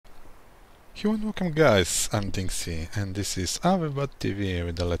Hello and welcome guys, I'm DinXy and this is Avebot TV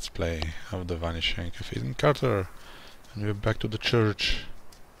with the Let's Play of the Vanishing of Ethan Carter, and we're back to the church.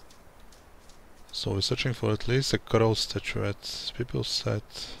 So we're searching for at least a crow statuette. People said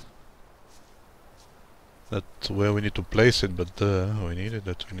that where we need to place it, but we needed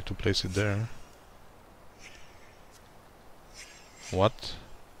that, we need to place it there. What?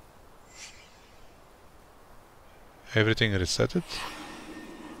 Everything resetted?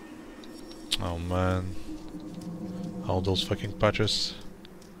 Oh man. All those fucking patches.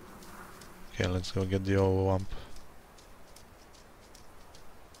 Okay, let's go get the old lamp.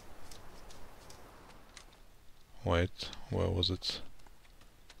 Wait, where was it?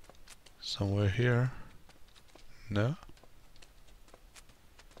 Somewhere here? No?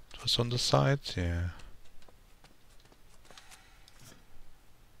 It was on the side? Yeah.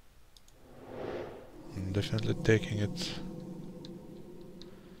 I'm definitely taking it.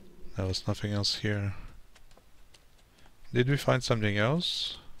 There was nothing else here. Did we find something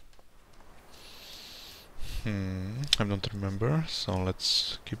else? I don't remember, so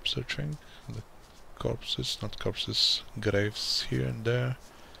let's keep searching. The corpses, not corpses, graves here and there.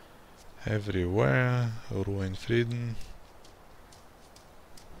 Everywhere. Ruin Frieden.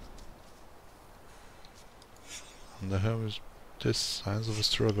 And the hell is this? Signs of a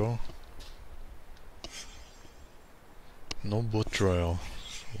struggle. No boot trail.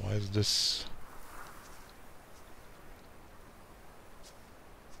 Why is this?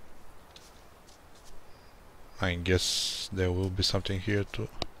 I guess there will be something here to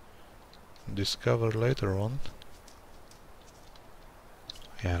discover later on.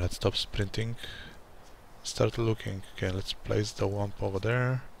 Yeah, let's stop sprinting. Start looking. Okay, let's place the lamp over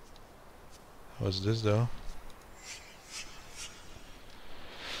there. What's this though?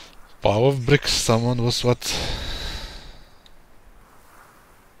 Pile of bricks. Someone was what?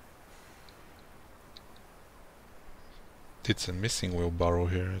 It's a missing wheelbarrow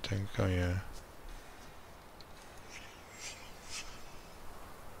here, I think. Oh yeah.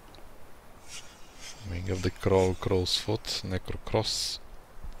 Wing of the crow, crow's foot, necrocross,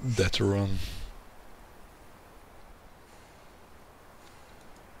 death run.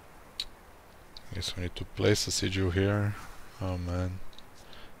 Guess we need to place a sigil here. Oh man.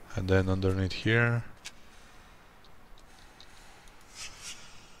 And then underneath here.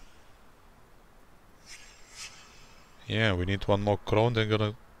 Yeah, we need one more crow, and then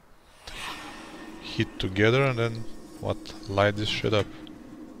gonna hit together and then what? Light this shit up.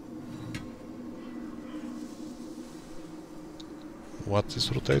 What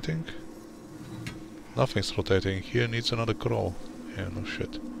is rotating? Nothing's rotating. Here needs another crow. Yeah, no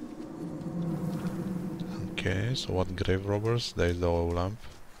shit. Okay, so what grave robbers? There is the oil lamp.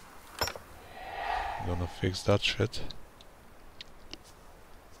 Gonna fix that shit.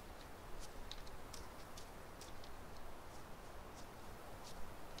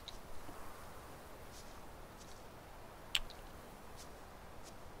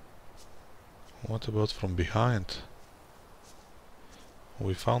 What about from behind?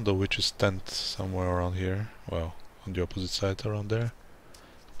 We found the witch's tent somewhere around here. Well, on the opposite side around there.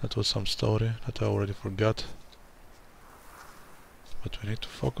 That was some story that I already forgot. But we need to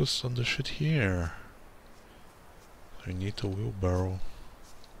focus on the shit here. We need a wheelbarrow.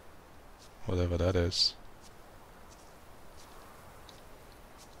 Whatever that is.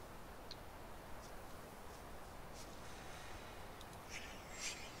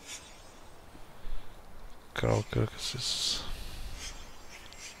 Cow carcasses.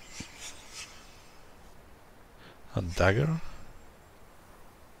 A dagger?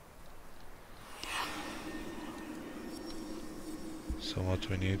 So what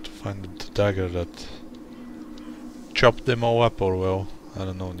we need to find the dagger that chopped them all up, or well, I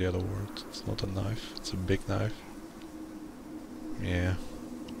don't know the other word. It's not a knife, it's a big knife. Yeah.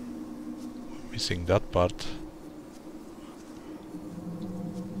 Missing that part.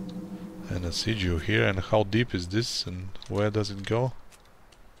 And a sigil here, and how deep is this and where does it go?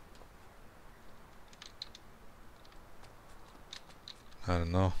 I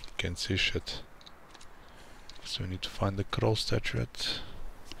don't know, can't see shit. So we need to find the crow statuette.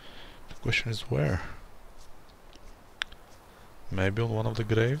 The question is where? Maybe on one of the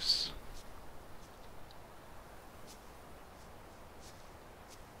graves?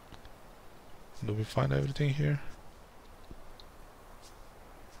 Do we find everything here?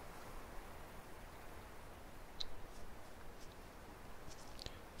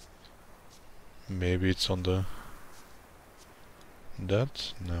 Maybe it's on the...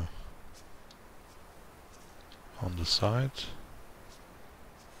 that? No. On the side.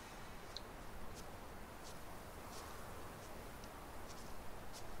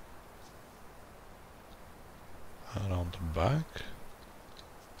 Around the back.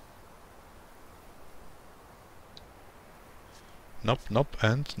 Nope, nope,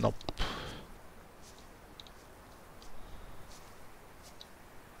 and nope.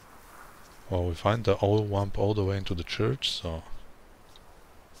 Well, we find the old wamp all the way into the church, so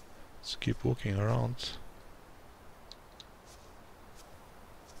let's keep looking around.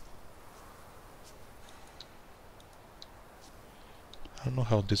 I don't know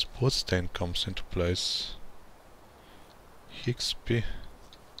how this bloodstain comes into place. Hixby.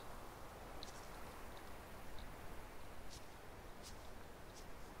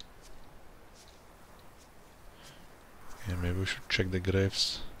 Yeah, maybe we should check the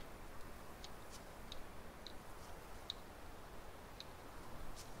graves.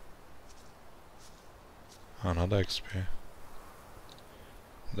 Another XP.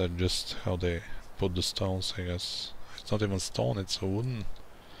 That's just how they put the stones, I guess. It's not even stone, it's a wooden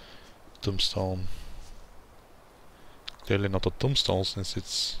tombstone. Clearly not a tombstone since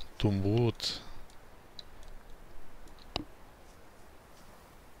it's tomb wood.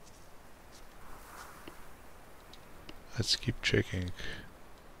 Let's keep checking.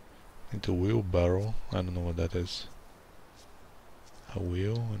 Into wheelbarrow. I don't know what that is. A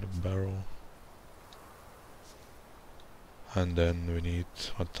wheel and a barrel. And then we need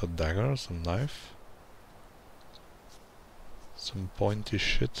what, a dagger, some knife, some pointy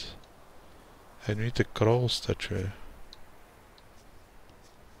shit. And we need a crow statue.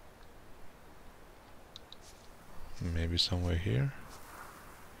 Maybe somewhere here.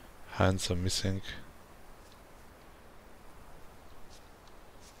 Hands are missing.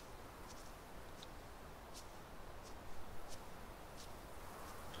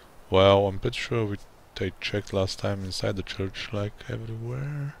 Well, I'm pretty sure they checked last time inside the church, like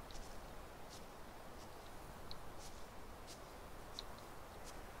everywhere.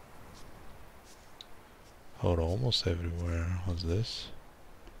 Or almost everywhere. What's this?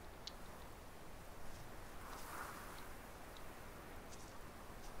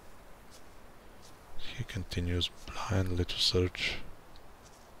 He continues blindly to search.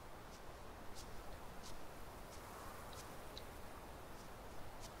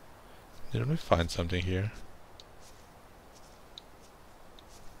 Didn't we find something here?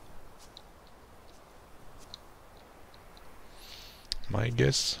 My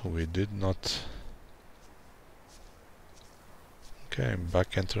guess, we did not. Okay,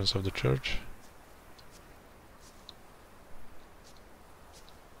 back entrance of the church.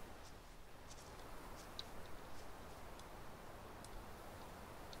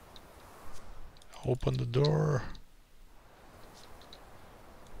 Open the door.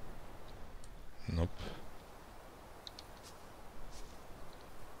 Nope.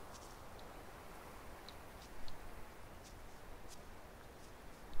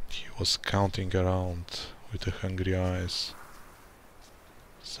 He was counting around with the hungry eyes.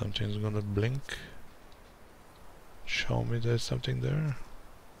 Something's gonna blink. Show me there's something there.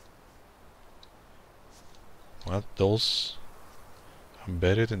 What? Those are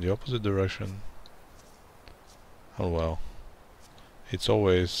buried in the opposite direction. Oh well. It's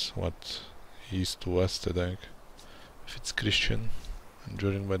always what? East to west, I think. If it's Christian, and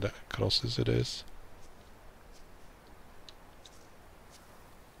judging by the crosses it is.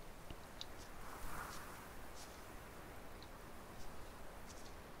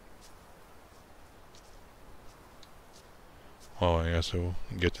 Oh, I guess we'll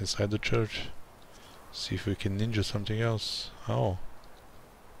get inside the church. See if we can ninja something else. Oh.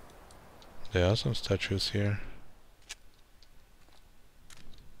 There are some statues here.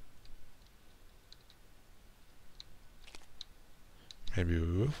 Maybe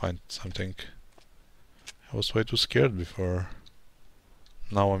we will find something. I was way too scared before.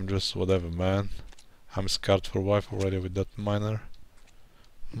 Now I'm just whatever, man. I'm scarred for life already with that miner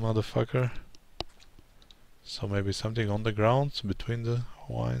motherfucker. So maybe something on the ground between the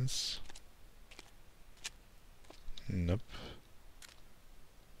wines. Nope.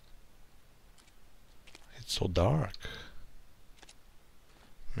 It's so dark.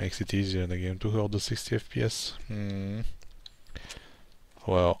 Makes it easier in the game to hold the 60 FPS.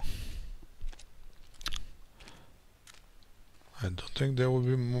 Well, I don't think there will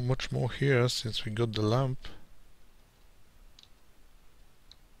be much more here since we got the lamp.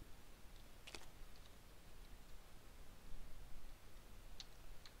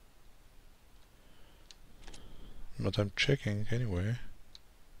 But I'm checking anyway.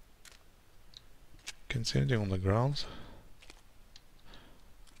 Can't see anything on the ground.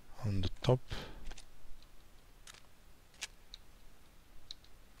 On the top.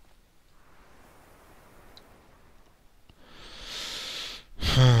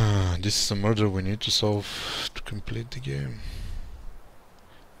 This is a murder we need to solve complete the game.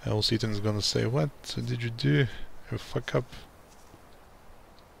 Else Ethan's gonna say, what did you do? You fuck up.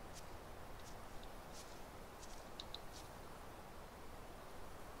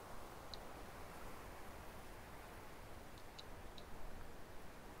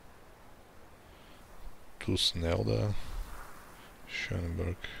 To Snelda.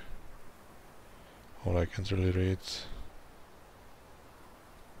 Schoenberg. Or I can't really read.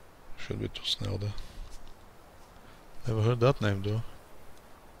 Should be to Snelda. Never heard that name though.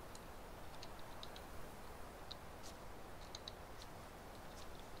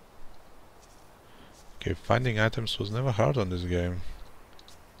 Okay, finding items was never hard on this game.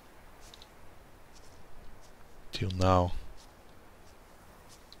 Till now.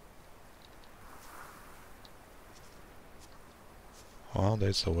 Wow,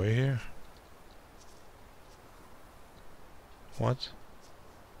 there's a way here. What?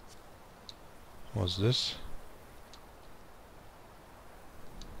 What's this?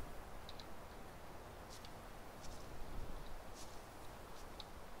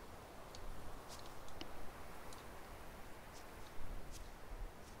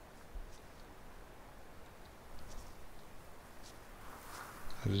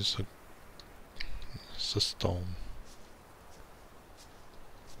 It's a stone.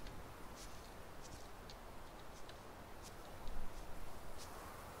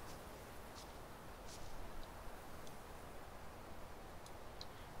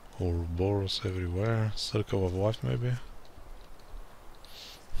 Ouroboros everywhere. Circle of Life maybe?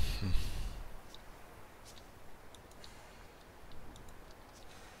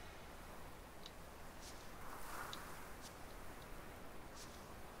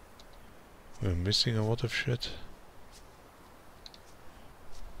 We're missing a lot of shit.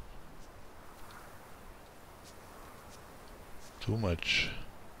 Too much.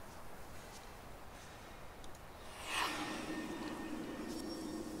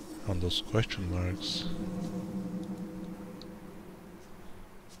 On those question marks.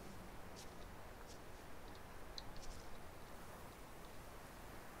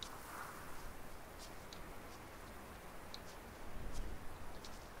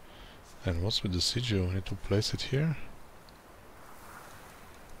 And what's with the sigil? We need to place it here?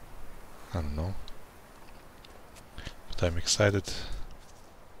 I don't know. But I'm excited.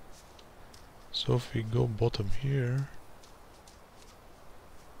 So if we go bottom here...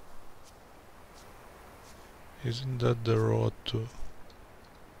 Isn't that the road to...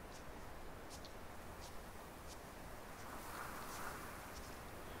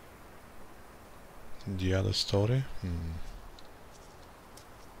 the other story?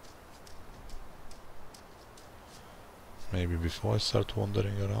 Maybe before I start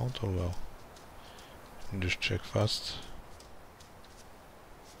wandering around, or well, just check fast.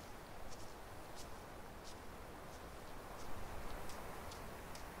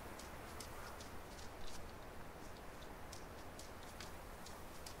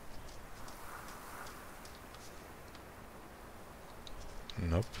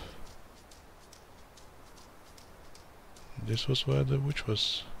 Nope. This was where the witch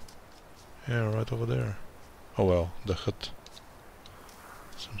was. Yeah, right over there. Oh well, the hut.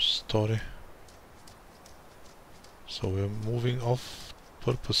 Some story. So we're moving off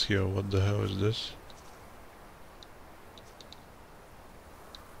purpose here. What the hell is this?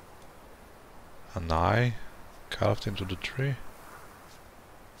 An eye carved into the tree?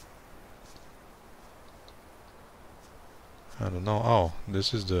 I don't know. Oh,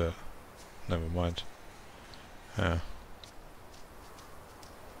 this is the... Never mind. Yeah.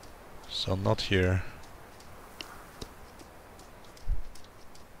 So not here.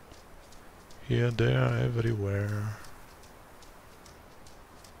 Here, there, everywhere.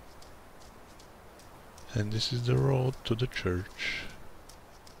 And this is the road to the church.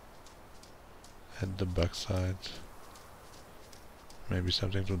 At the backside. Maybe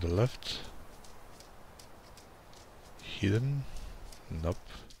something to the left. Hidden? Nope.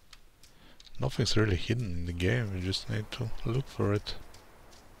 Nothing's really hidden in the game, you just need to look for it.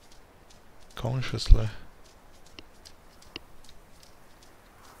 Consciously.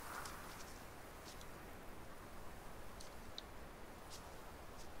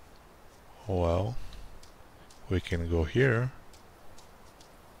 Well, we can go here.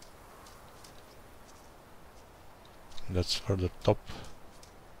 That's for the top.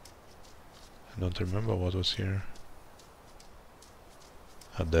 I don't remember what was here.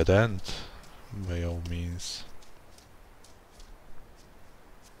 A dead end, by all means.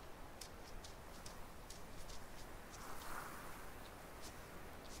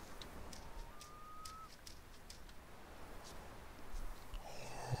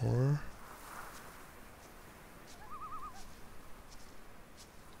 Or...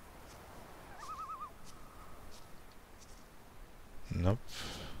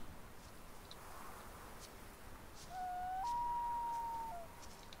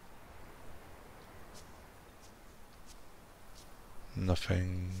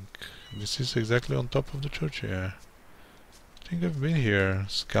 Nothing. This is exactly on top of the church here. I think I've been here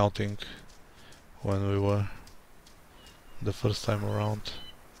scouting when we were the first time around.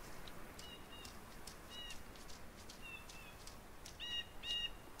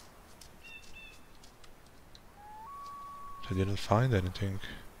 I didn't find anything.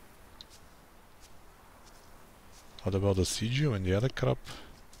 What about the sigil and the other crap?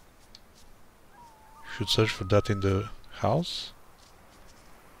 Should search for that in the house?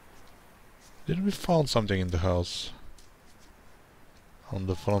 Didn't we found something in the house? On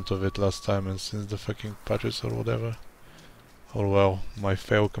the front of it last time, and since the fucking patches or whatever. Or well, my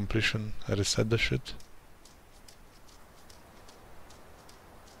fail completion reset the shit.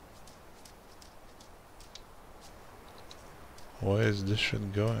 Where is this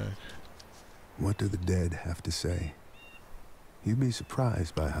shit going? What do the dead have to say? You'd be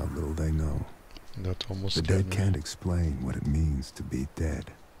surprised by how little they know. That almost The scared dead me. can't explain what it means to be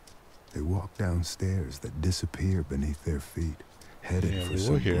dead. They walk down stairs that disappear beneath their feet, headed Yeah, for we were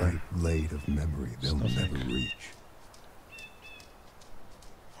some here. bright blade of memory they'll nothing. never reach.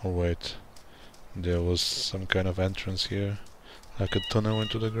 Oh wait, there was some kind of entrance here, like a tunnel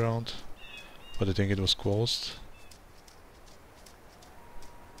into the ground, but I think it was closed.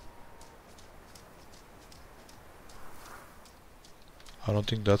 I don't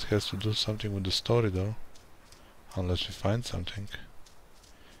think that has to do something with the story though, unless we find something.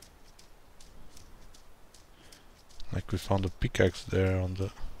 Like we found a pickaxe there on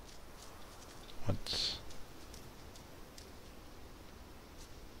the... What?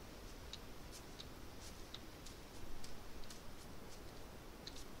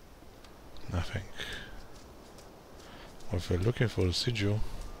 Nothing. Or if we're looking for a sigil,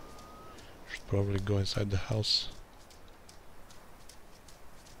 should probably go inside the house.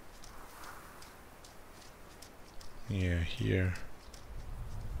 Yeah, here.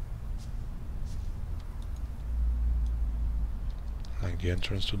 Like the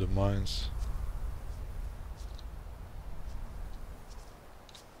entrance to the mines.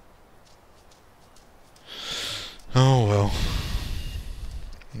 Oh well.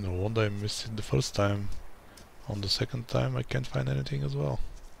 No wonder I missed it the first time. On the second time I can't find anything as well.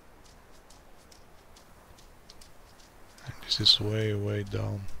 And this is way, way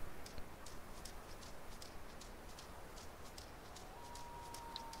down.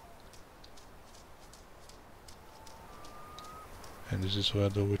 And this is where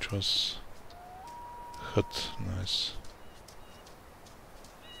the witch was hut. Nice.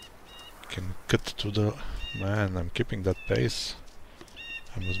 Can cut to the... Man, I'm keeping that pace.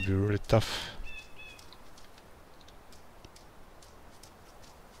 I must be really tough.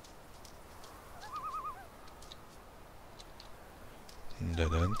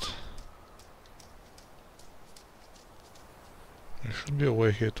 Dead end. There should be a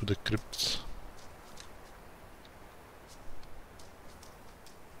way here to the crypts.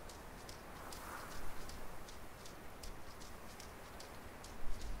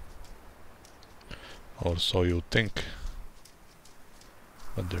 Or so you think.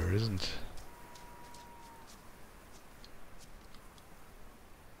 But there isn't.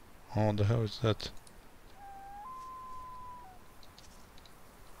 Oh, what the hell is that?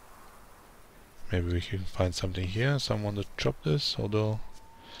 Maybe we can find something here, someone that chopped this, although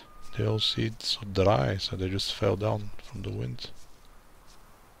they all seem so dry, so they just fell down from the wind.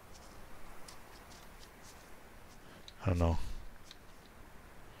 I don't know.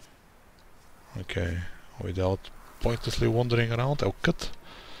 Okay, without pointlessly wandering around, I'll cut,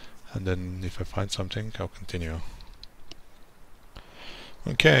 and then if I find something, I'll continue.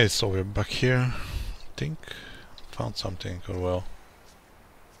 Okay, so we're back here. I think found something, or well,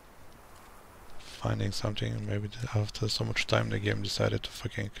 finding something. Maybe after so much time the game decided to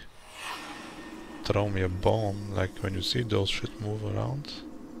fucking throw me a bomb, like when you see those shit move around.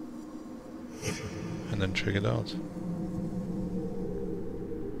 And then check it out.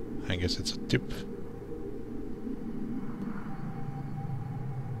 I guess it's a tip.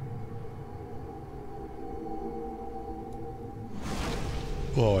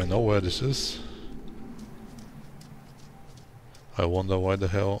 Oh, I know where this is. I wonder why the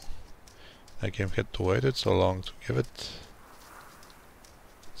hell that game had to wait it so long to give it.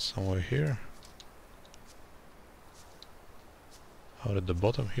 Somewhere here. Out at the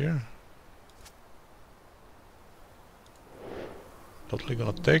bottom here. Totally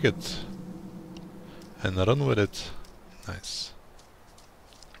gonna take it and run with it. Nice.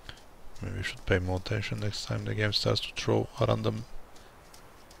 Maybe we should pay more attention next time the game starts to throw random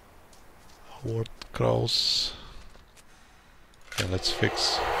word crawls. Okay, let's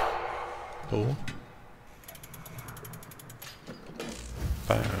fix. Oh.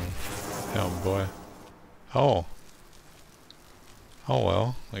 Bam. Oh boy. Oh. Oh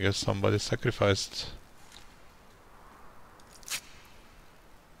well, I guess somebody sacrificed.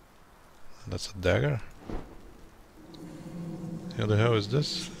 That's a dagger. Who the hell is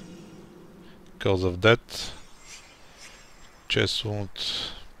this? Cause of death. Chest wound.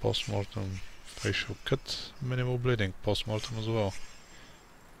 Postmortem. Facial cut. Minimal bleeding. Postmortem as well.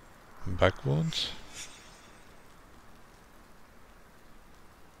 Back wound.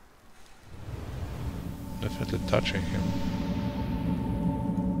 Definitely touching him.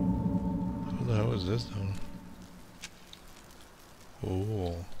 Who the hell is this though?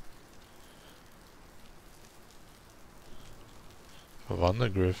 Oh.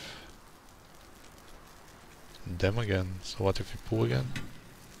 Vandergriff. Them again. So what if you pull again?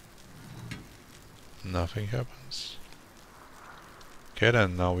 Nothing happens. Okay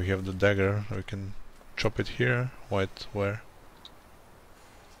then, now we have the dagger. We can chop it here. Wait, where?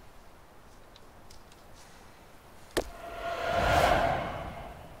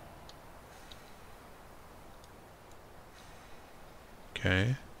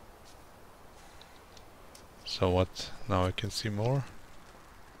 Okay. So what? Now I can see more.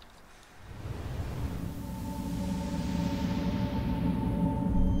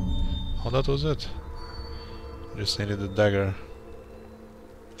 Oh, that was it. Just needed the dagger.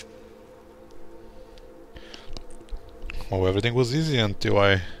 Oh, everything was easy until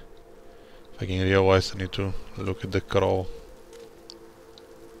I fucking realized I need to look at the crawl.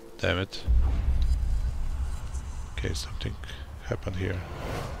 Damn it. Okay, something happened here.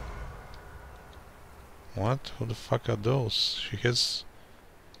 What? Who the fuck are those? She has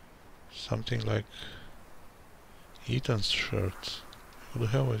something like Ethan's shirt. Who the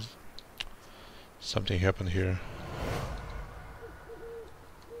hell is... Something happened here.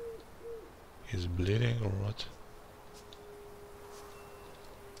 He's bleeding or what?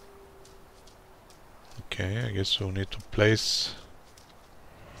 Okay, I guess we'll need to place...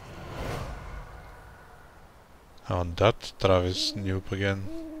 Oh, that Travis noob again.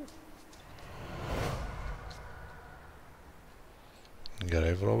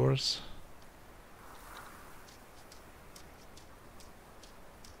 Grave robbers.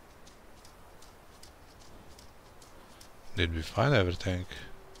 Did we find everything?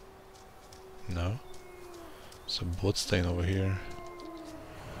 No. There's a blood stain over here.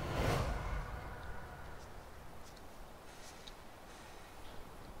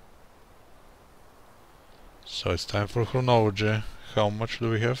 So it's time for chronology. How much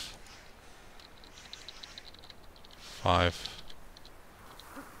do we have? 5.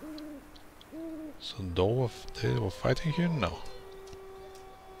 So they were fighting here? No.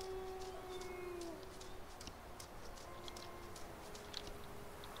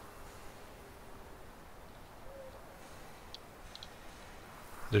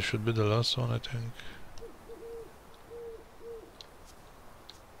 This should be the last one, I think.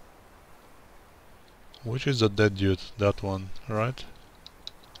 Which is the dead dude? That one, right?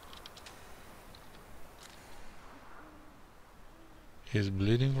 He's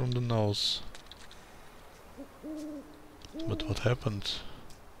bleeding from the nose. But what happened?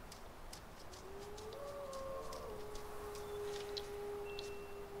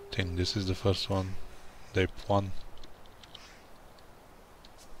 I think this is the first one. They won.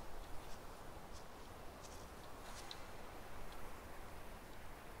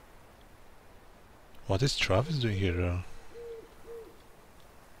 What is Travis doing here?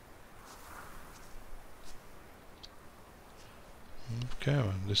 Okay,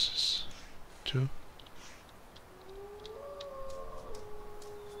 well, this is 2.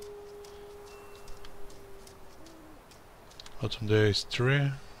 Bottom there is 3,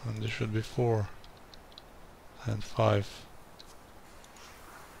 and this should be 4 and 5.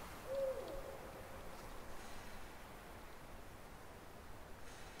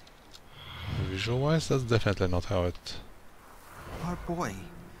 Visual-wise, that's definitely not how it... Our boy.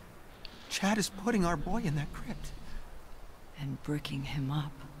 Chad is putting our boy in that crypt. And bricking him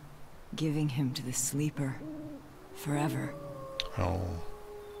up. Giving him to the sleeper. Forever. Oh.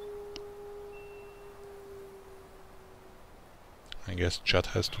 I guess Chad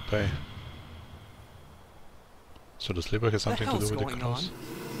has to pay. So the sleeper has something to do with the cross.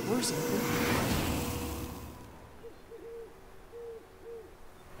 Where's it?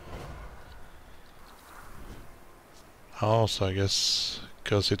 Oh, so I guess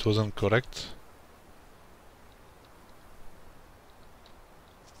because it wasn't correct.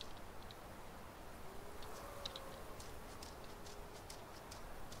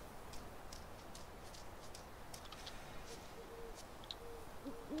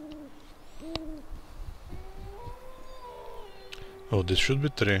 Oh, this should be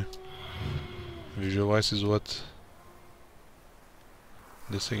 3. Visualize is what?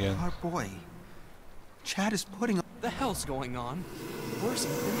 This again. Our boy. Chad is putting... The hell's going on? Where's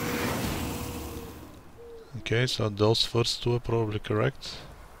Ethan? Okay, so those first 2 are probably correct.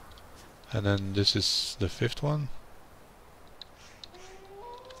 And then this is the 5th one.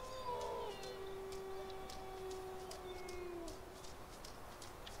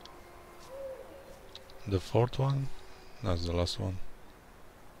 The 4th one? That's the last one.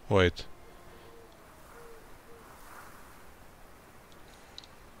 Wait.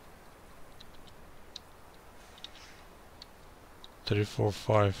 Three, 4,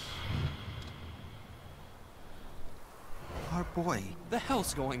 5. Our boy. The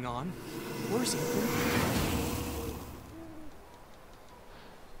hell's going on? Where's Ethan?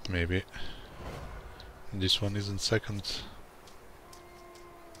 Maybe. This one isn't second.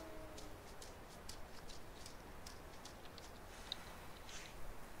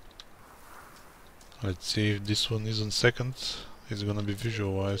 Let's see if this one isn't second. It's gonna be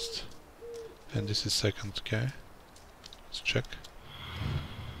visualized. And this is second, okay? Let's check.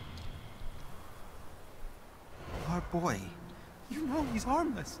 Our boy. You know he's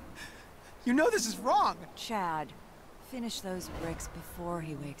harmless. You know this is wrong. Chad, finish those bricks before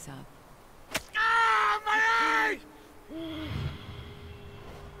he wakes up.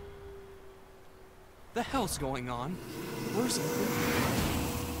 The hell's going on? Where's Ethan?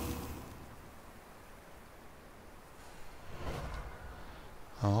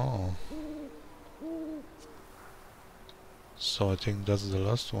 Oh. So I think that's the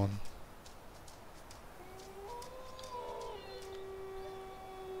last one.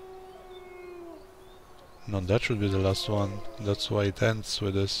 No, that should be the last one. That's why it ends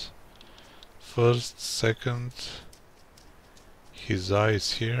with this. First, second. His eye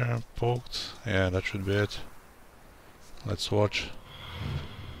is here, poked. Yeah, that should be it. Let's watch.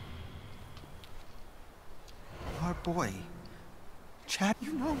 Our boy. Chad,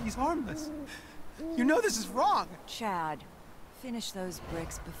 you know he's harmless. You know this is wrong. Chad, finish those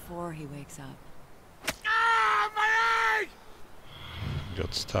bricks before he wakes up.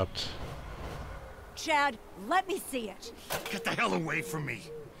 Got stabbed. Chad, let me see it. Get the hell away from me!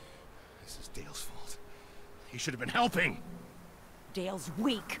 This is Dale's fault. He should have been helping! Dale's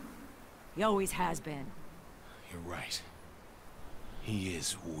weak. He always has been. You're right. He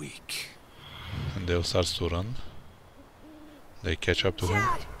is weak. And Dale starts to run. They catch up to him.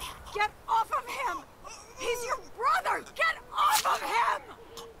 Chad, get off of him! He's your brother! Get off of him!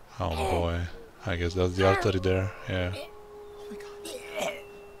 Oh boy. I guess that's the artery there. Yeah.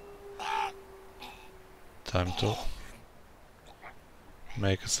 Time to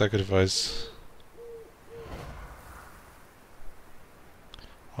make a sacrifice.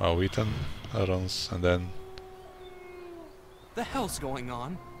 Wow, Ethan runs and then... The hell's going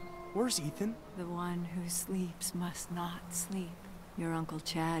on? Where's Ethan? The one who sleeps must not sleep. Your Uncle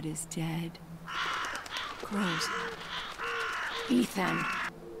Chad is dead. Close. Ethan.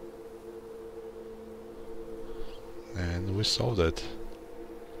 And we solved it.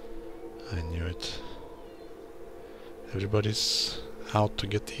 I knew it. Everybody's out to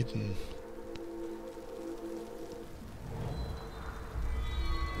get eaten.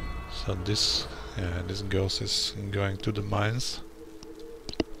 So this ghost is going to the mines.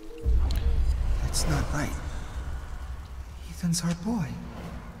 That's not right. Ethan's our boy.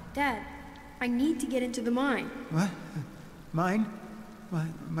 Dad, I need to get into the mine. What? Mine?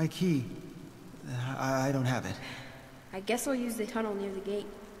 My key. I don't have it. I guess I'll use the tunnel near the gate.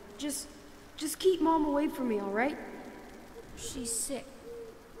 Just keep Mom away from me, all right? She's sick.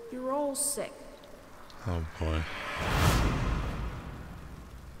 You're all sick. Oh boy.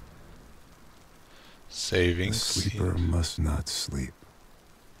 Saving The sleeper must not sleep.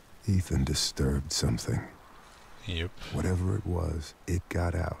 Ethan disturbed something. Yep. Whatever it was, it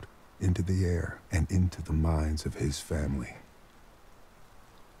got out, into the air, and into the minds of his family.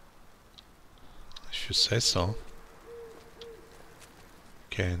 If you say so.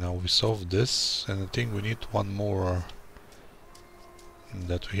 Okay, now we solved this, and I think we need one more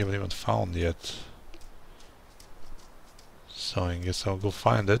that we haven't even found yet. So I guess I'll go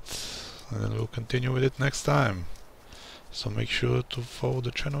find it, and then we'll continue with it next time. So make sure to follow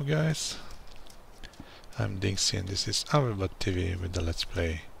the channel, guys. I'm DinXy, and this is TV with the Let's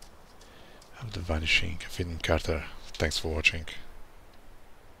Play of the Vanishing of Ethan Carter. Thanks for watching.